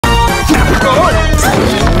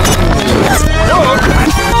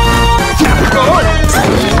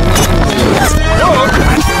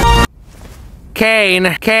Because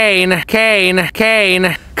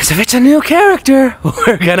if it's a new character,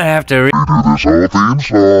 we're gonna have to redo this whole theme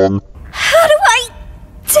song. How do I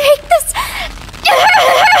take this?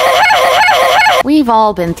 We've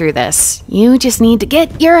all been through this. You just need to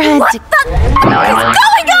get your head What the is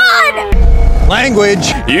going on?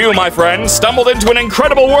 Language! You, my friend, stumbled into an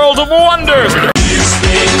incredible world of wonders!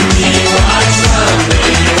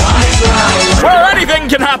 Where anything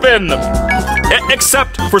can happen!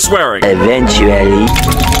 Except for swearing. Eventually.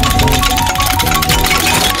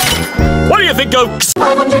 What do you think of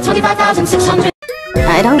 525,600.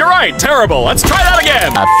 I don't. You're right, terrible. Let's try that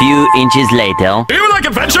again. A few inches later. Do you like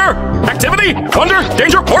adventure, activity, wonder,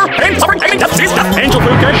 danger, horror, pain, suffering, agony, death, disease, death, angel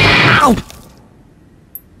food cake? Ow!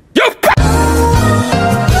 You!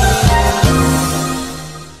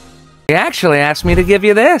 He actually asked me to give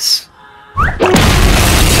you this.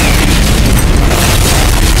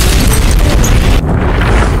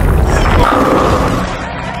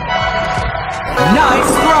 Nice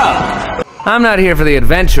throw! I'm not here for the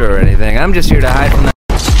adventure or anything. I'm just here to hide from the...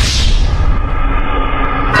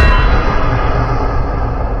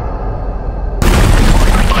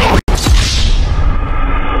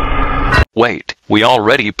 Wait, we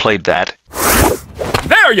already played that.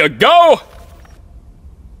 There you go!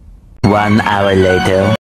 1 hour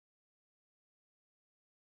later.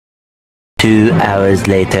 2 hours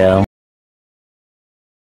later.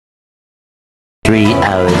 3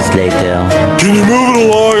 hours later. Can you move it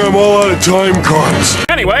along? I'm all out of time cards.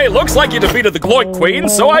 Anyway, looks like you defeated the Gloik Queen,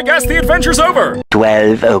 so I guess the adventure's over.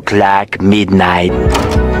 12 o'clock midnight.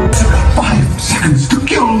 5 seconds to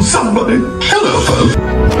kill somebody. Hello, folks.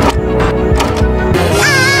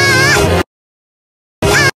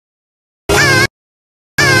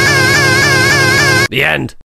 The end.